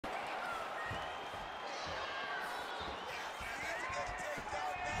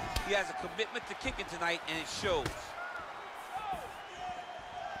He has a commitment to kicking tonight, and it shows.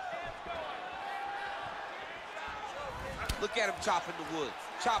 Look at him chopping the wood.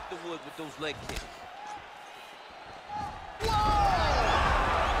 Chop the wood with those leg kicks. He's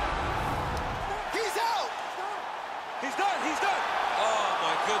out! He's done, he's done! Oh,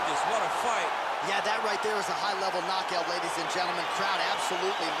 my goodness, what a fight. Yeah, that right there is a high-level knockout, ladies and gentlemen. Crowd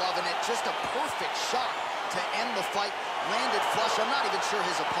absolutely loving it. Just a perfect shot to end the fight. Landed flush. I'm not even sure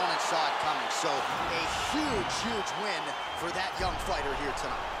his opponent saw it coming. So a huge, huge win for that young fighter here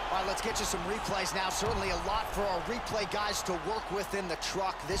tonight. All right, let's get you some replays now. Certainly a lot for our replay guys to work with in the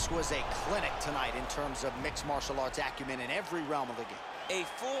truck. This was a clinic tonight in terms of mixed martial arts acumen in every realm of the game. A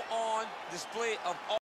full-on display of